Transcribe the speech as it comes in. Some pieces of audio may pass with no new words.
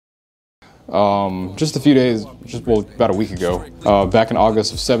just a few days, well, about a week ago. Back in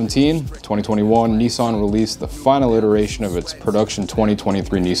August of 2021, Nissan released the final iteration of its production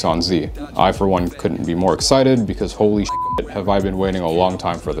 2023 Nissan Z. I, for one, couldn't be more excited because holy shit, have I been waiting a long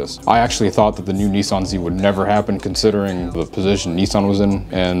time for this. I actually thought that the new Nissan Z would never happen considering the position Nissan was in,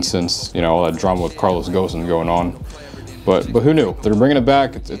 and since, you know, all that drama with Carlos Ghosn going on. But who knew? They're bringing it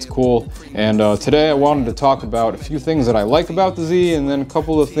back, it's cool. And today I wanted to talk about a few things that I like about the Z and then a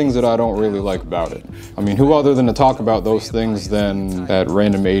couple of things that I don't really like about it. I mean, who other than to talk about those things than that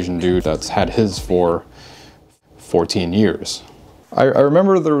random Asian dude that's had his for 14 years. I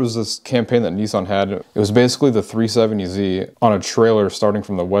remember there was this campaign that Nissan had. It was basically the 370Z on a trailer starting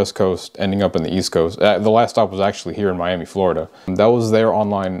from the West Coast, ending up in the East Coast. The last stop was actually here in Miami, Florida. That was their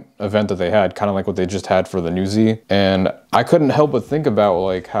online event that they had, kind of like what they just had for the new Z. And I couldn't help but think about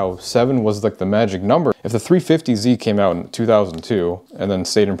like how 7 was like the magic number. If the 350Z came out in 2002 and then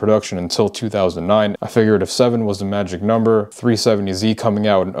stayed in production until 2009, I figured if 7 was the magic number, 370Z coming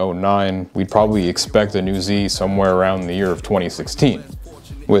out in 2009, we'd probably expect a new Z somewhere around the year of 2016,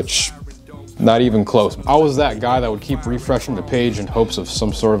 which not even close. I was that guy that would keep refreshing the page in hopes of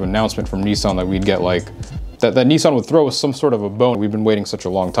some sort of announcement from Nissan that we'd get, like that Nissan would throw us some sort of a bone. We've been waiting such a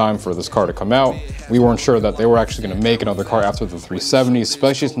long time for this car to come out. We weren't sure that they were actually going to make another car after the 370,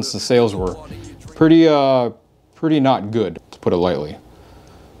 especially since the sales were pretty not good, to put it lightly.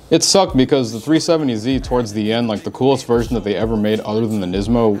 It sucked because the 370Z towards the end, like the coolest version that they ever made other than the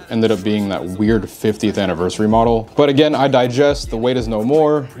Nismo, ended up being that weird 50th anniversary model. But again, I digest, the wait is no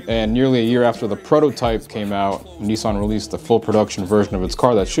more, and nearly a year after the prototype came out, Nissan released the full production version of its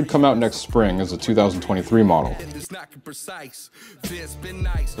car that should come out next spring as a 2023 model.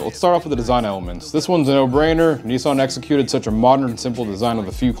 So let's start off with the design elements. This one's a no-brainer. Nissan executed such a modern and simple design with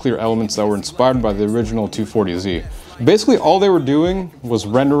a few clear elements that were inspired by the original 240Z. Basically, all they were doing was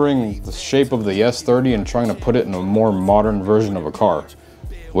rendering the shape of the S30 and trying to put it in a more modern version of a car,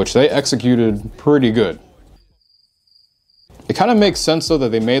 which they executed pretty good. It kind of makes sense though that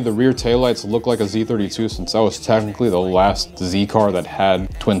they made the rear taillights look like a Z32 since that was technically the last Z car that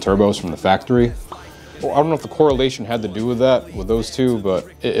had twin turbos from the factory. Well, I don't know if the correlation had to do with that, with those two, but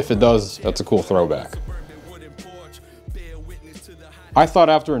if it does, that's a cool throwback. I thought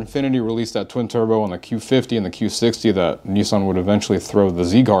after Infiniti released that twin turbo on the Q50 and the Q60 that Nissan would eventually throw the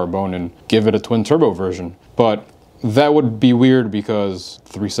Z-Car bone and give it a twin turbo version. But that would be weird because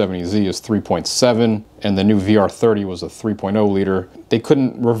 370Z is 3.7 and the new VR30 was a 3.0 liter. They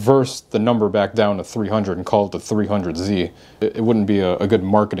couldn't reverse the number back down to 300 and call it the 300Z. It wouldn't be a good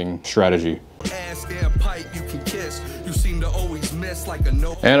marketing strategy.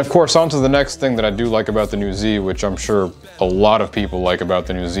 And of course, on to the next thing that I do like about the new Z, which I'm sure a lot of people like about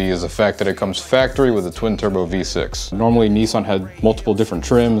the new Z, is the fact that it comes factory with a twin-turbo V6. Normally, Nissan had multiple different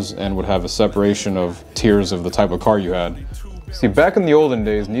trims and would have a separation of tiers of the type of car you had. See, back in the olden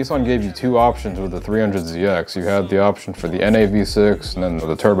days, Nissan gave you two options with the 300ZX. You had the option for the NA V6 and then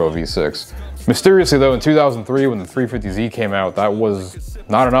the turbo V6. Mysteriously though, in 2003 when the 350Z came out, that was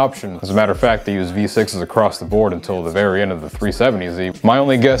not an option. As a matter of fact, they used V6s across the board until the very end of the 370Z. My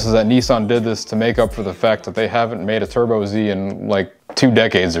only guess is that Nissan did this to make up for the fact that they haven't made a turbo Z in like 2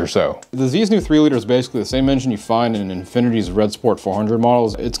 decades or so. The Z's new 3 liter is basically the same engine you find in Infiniti's Red Sport 400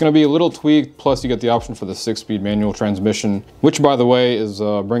 models. It's going to be a little tweaked, plus you get the option for the 6-speed manual transmission, which by the way is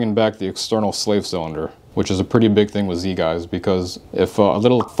bringing back the external slave cylinder, which is a pretty big thing with Z guys, because if a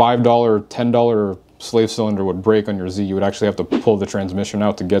little $5, $10 slave cylinder would break on your Z, you would actually have to pull the transmission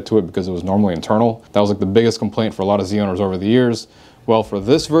out to get to it because it was normally internal. That was like the biggest complaint for a lot of Z owners over the years. Well, for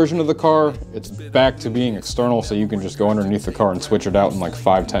this version of the car, it's back to being external, so you can just go underneath the car and switch it out in like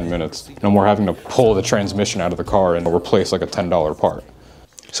 5-10 minutes. No more having to pull the transmission out of the car and replace like a $10 part.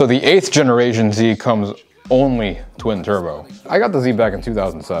 So the 8th generation Z comes only twin turbo. I got the Z back in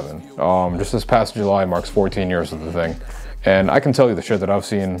 2007. Just this past July marks 14 years of the thing. And I can tell you the shit that I've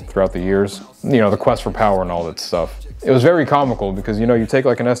seen throughout the years. You know, the quest for power and all that stuff. It was very comical because, you know, you take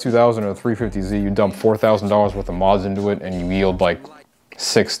like an S2000 or a 350Z, you dump $4,000 worth of mods into it and you yield like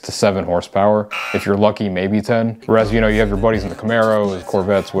 6 to 7 horsepower. If you're lucky, maybe 10. Whereas, you know, you have your buddies in the Camaros,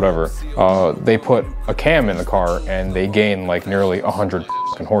 Corvettes, whatever. They put a cam in the car and they gain like nearly 100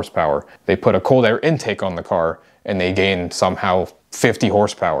 horsepower. They put a cold air intake on the car and they gain somehow 50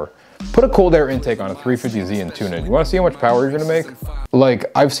 horsepower. Put a cold air intake on a 350Z and tune it. You want to see how much power you're going to make?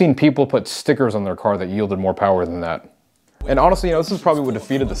 Like, I've seen people put stickers on their car that yielded more power than that. And honestly, you know, this is probably what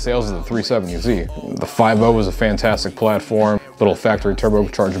defeated the sales of the 370Z. The 5.0 was a fantastic platform, little factory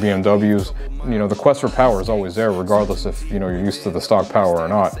turbocharged BMWs. You know, the quest for power is always there, regardless if, you know, you're used to the stock power or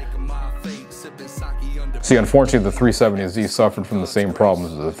not. See, unfortunately, the 370Z suffered from the same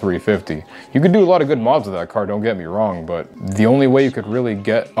problems as the 350. You could do a lot of good mods with that car, don't get me wrong, but the only way you could really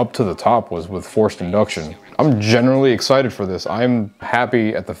get up to the top was with forced induction. I'm generally excited for this. I'm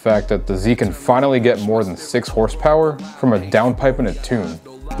happy at the fact that the Z can finally get more than 6 horsepower from a downpipe and a tune.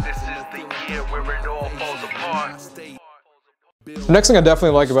 The next thing I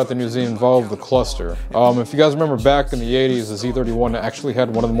definitely like about the new Z involved the cluster. If you guys remember back in the 80s, the Z31 actually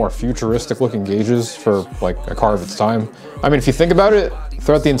had one of the more futuristic looking gauges for like a car of its time. I mean, if you think about it,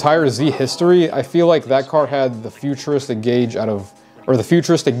 throughout the entire Z history, I feel like that car had the futuristic gauge the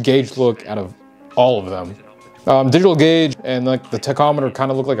futuristic gauge look out of all of them. Digital gauge and like the tachometer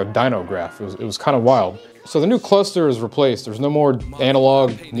kind of looked like a dyno graph. It was kind of wild. So the new cluster is replaced. There's no more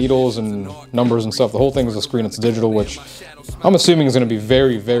analog needles and numbers and stuff. The whole thing is a screen, it's digital, which I'm assuming is going to be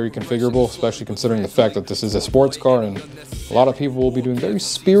very, very configurable, especially considering the fact that this is a sports car and a lot of people will be doing very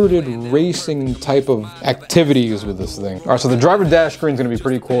spirited racing type of activities with this thing. All right, so the driver dash screen is going to be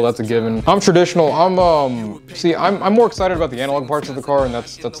pretty cool. That's a given. I'm traditional. I'm more excited about the analog parts of the car, and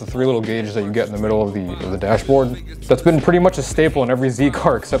that's the 3 little gauges that you get in the middle of the dashboard. That's been pretty much a staple in every Z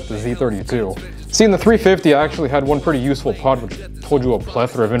car except the Z32. See, in the 350, I actually had one pretty useful pod which told you a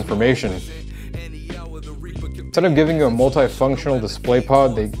plethora of information. Instead of giving you a multifunctional display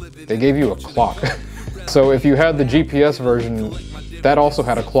pod, they gave you a clock. So if you had the GPS version, that also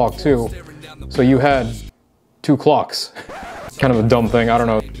had a clock too. So you had 2 clocks. Kind of a dumb thing, I don't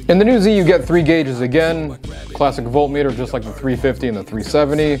know. In the new Z, you get 3 gauges again. Classic voltmeter, just like the 350 and the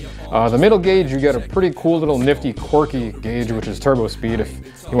 370. The middle gauge, you get a pretty cool little nifty quirky gauge, which is turbo speed.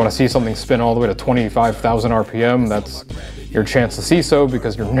 If you want to see something spin all the way to 25,000 RPM, that's your chance to see so,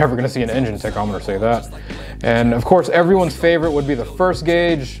 because you're never going to see an engine tachometer say that. And of course, everyone's favorite would be the first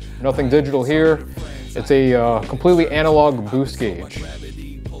gauge. Nothing digital here. It's a completely analog boost gauge,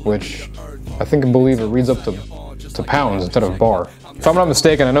 which I think and believe it reads up to pounds instead of bar. If I'm not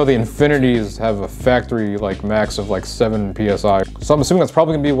mistaken, I know the Infinities have a factory like max of like 7 PSI. So I'm assuming that's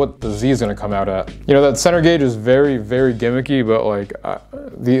probably gonna be what the Z is gonna come out at. You know, that center gauge is very, very gimmicky, but like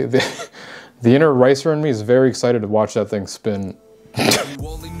the inner racer in me is very excited to watch that thing spin.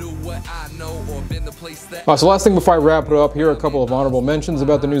 So last thing before I wrap it up, here are a couple of honorable mentions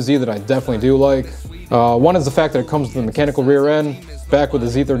about the new Z that I definitely do like. One is the fact that it comes with a mechanical rear end. Back with the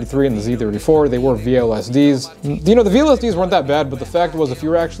Z33 and the Z34, they were VLSDs. You know, the VLSDs weren't that bad, but the fact was if you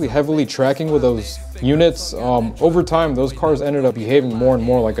were actually heavily tracking with those units, over time those cars ended up behaving more and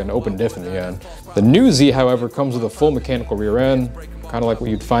more like an open diff in the end. The new Z, however, comes with a full mechanical rear end, kind of like what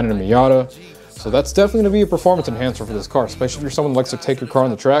you'd find in a Miata. So that's definitely going to be a performance enhancer for this car, especially if you're someone who likes to take your car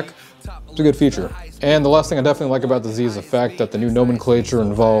on the track. It's a good feature. And the last thing I definitely like about the Z is the fact that the new nomenclature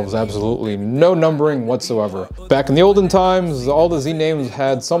involves absolutely no numbering whatsoever. Back in the olden times, all the Z names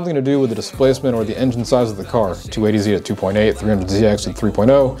had something to do with the displacement or the engine size of the car. 280Z at 2.8, 300ZX at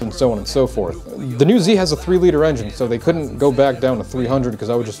 3.0, and so on and so forth. The new Z has a 3-liter engine, so they couldn't go back down to 300 because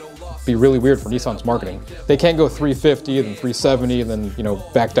that would just be really weird for Nissan's marketing. They can't go 350, then 370, and then, you know,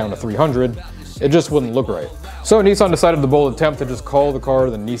 back down to 300. It just wouldn't look right. So Nissan decided the bold attempt to just call the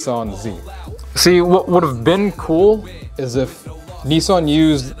car the Nissan Z. See, what would have been cool is if Nissan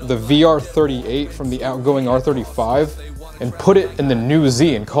used the VR38 from the outgoing R35 and put it in the new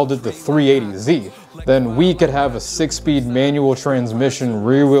Z and called it the 380Z. Then we could have a 6-speed manual transmission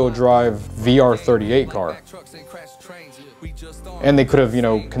rear-wheel drive VR38 car. And they could have, you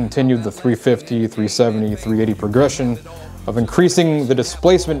know, continued the 350, 370, 380 progression of increasing the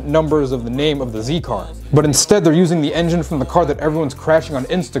displacement numbers of the name of the Z car. But instead they're using the engine from the car that everyone's crashing on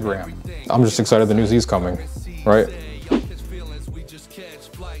Instagram. I'm just excited the new Z's coming, right?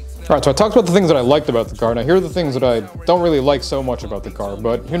 Alright, so I talked about the things that I liked about the car. Now here are the things that I don't really like so much about the car,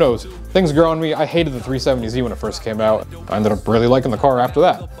 but who knows? Things grow on me. I hated the 370Z when it first came out. I ended up really liking the car after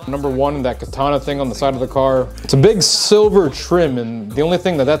that. Number one, that katana thing on the side of the car. It's a big silver trim, and the only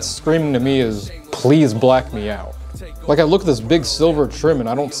thing that's screaming to me is, please black me out. Like, I look at this big silver trim and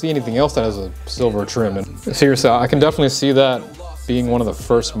I don't see anything else that has a silver trim. And seriously, I can definitely see that being one of the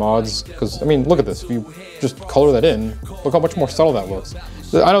first mods. Because, I mean, look at this. If you just color that in, look how much more subtle that looks.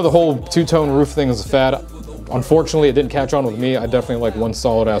 I know the whole two-tone roof thing is a fad. Unfortunately, it didn't catch on with me. I definitely like one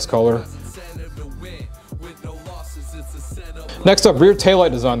solid-ass color. Next up, rear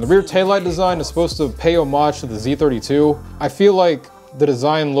taillight design. The rear taillight design is supposed to pay homage to the Z32. I feel like the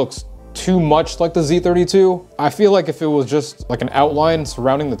design looks too much like the Z32. I feel like if it was just like an outline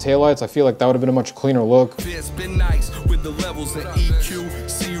surrounding the taillights, I feel like that would have been a much cleaner look.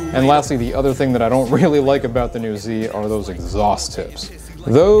 And lastly, the other thing that I don't really like about the new Z are those exhaust tips.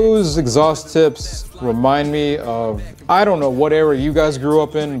 Those exhaust tips remind me of, I don't know what era you guys grew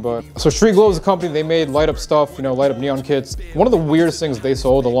up in, but so Street Glow is a company, they made light up stuff, you know, light up neon kits. One of the weirdest things they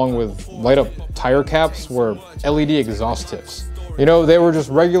sold along with light up tire caps were LED exhaust tips. You know, they were just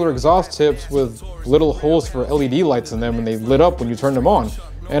regular exhaust tips with little holes for LED lights in them, and they lit up when you turned them on.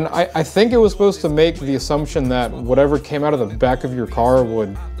 And I think it was supposed to make the assumption that whatever came out of the back of your car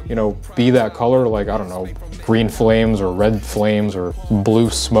would, you know, be that color, like, I don't know, green flames or red flames or blue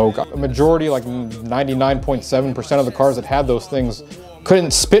smoke. A majority, like 99.7% of the cars that had those things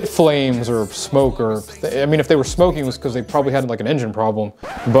couldn't spit flames or smoke, or, I mean, if they were smoking, it was because they probably had like an engine problem.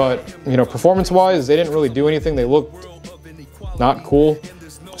 But, you know, performance-wise, they didn't really do anything. They looked not cool.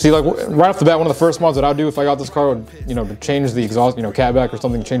 See, like right off the bat, one of the first mods that I'd do if I got this car would, you know, to change the exhaust, you know, catback or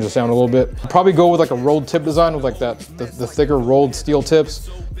something, change the sound a little bit. Probably go with like a rolled tip design with like that, the thicker rolled steel tips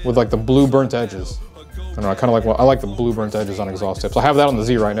with like the blue burnt edges. I don't know, I kind of like, I like the blue burnt edges on exhaust tips. I have that on the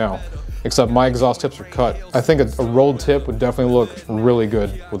Z right now, except my exhaust tips are cut. I think a rolled tip would definitely look really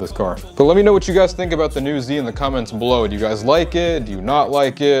good with this car. But let me know what you guys think about the new Z in the comments below. Do you guys like it? Do you not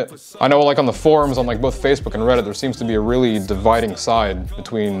like it? I know, like on the forums on like both Facebook and Reddit, there seems to be a really dividing side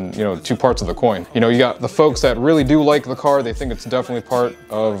between, you know, two parts of the coin. You know, you got the folks that really do like the car. They think it's definitely part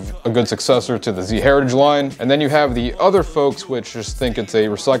of a good successor to the Z Heritage line. And then you have the other folks which just think it's a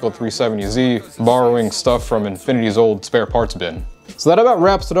recycled 370Z, borrowing stuff from Infinity's old spare parts bin. So that about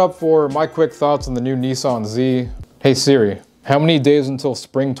wraps it up for my quick thoughts on the new Nissan Z. Hey Siri, how many days until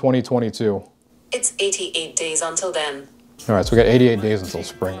spring 2022? It's 88 days until then. All right, so we got 88 days until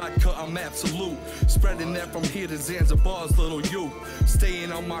spring. I'm absolute, spreading that from here to Zanzibar's little you.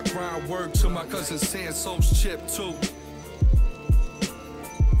 Staying on my grind, work to my cousin Sanso's chip too.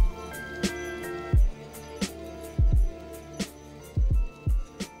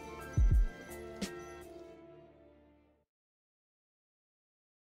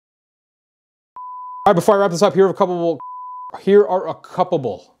 All right, before I wrap this up, here are a couple,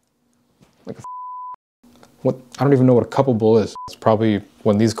 like what, I don't even know what a coupable is. It's probably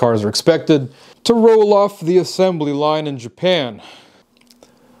when these cars are expected to roll off the assembly line in Japan.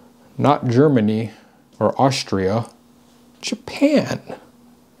 Not Germany or Austria, Japan.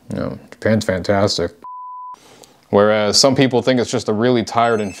 You know, Japan's fantastic. Whereas some people think it's just a really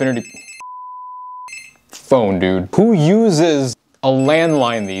tired Infinity phone, dude. Who uses a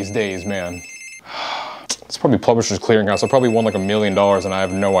landline these days, man? It's probably Publishers Clearinghouse. I probably won like $1 million and I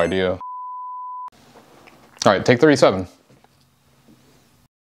have no idea. All right, take 37.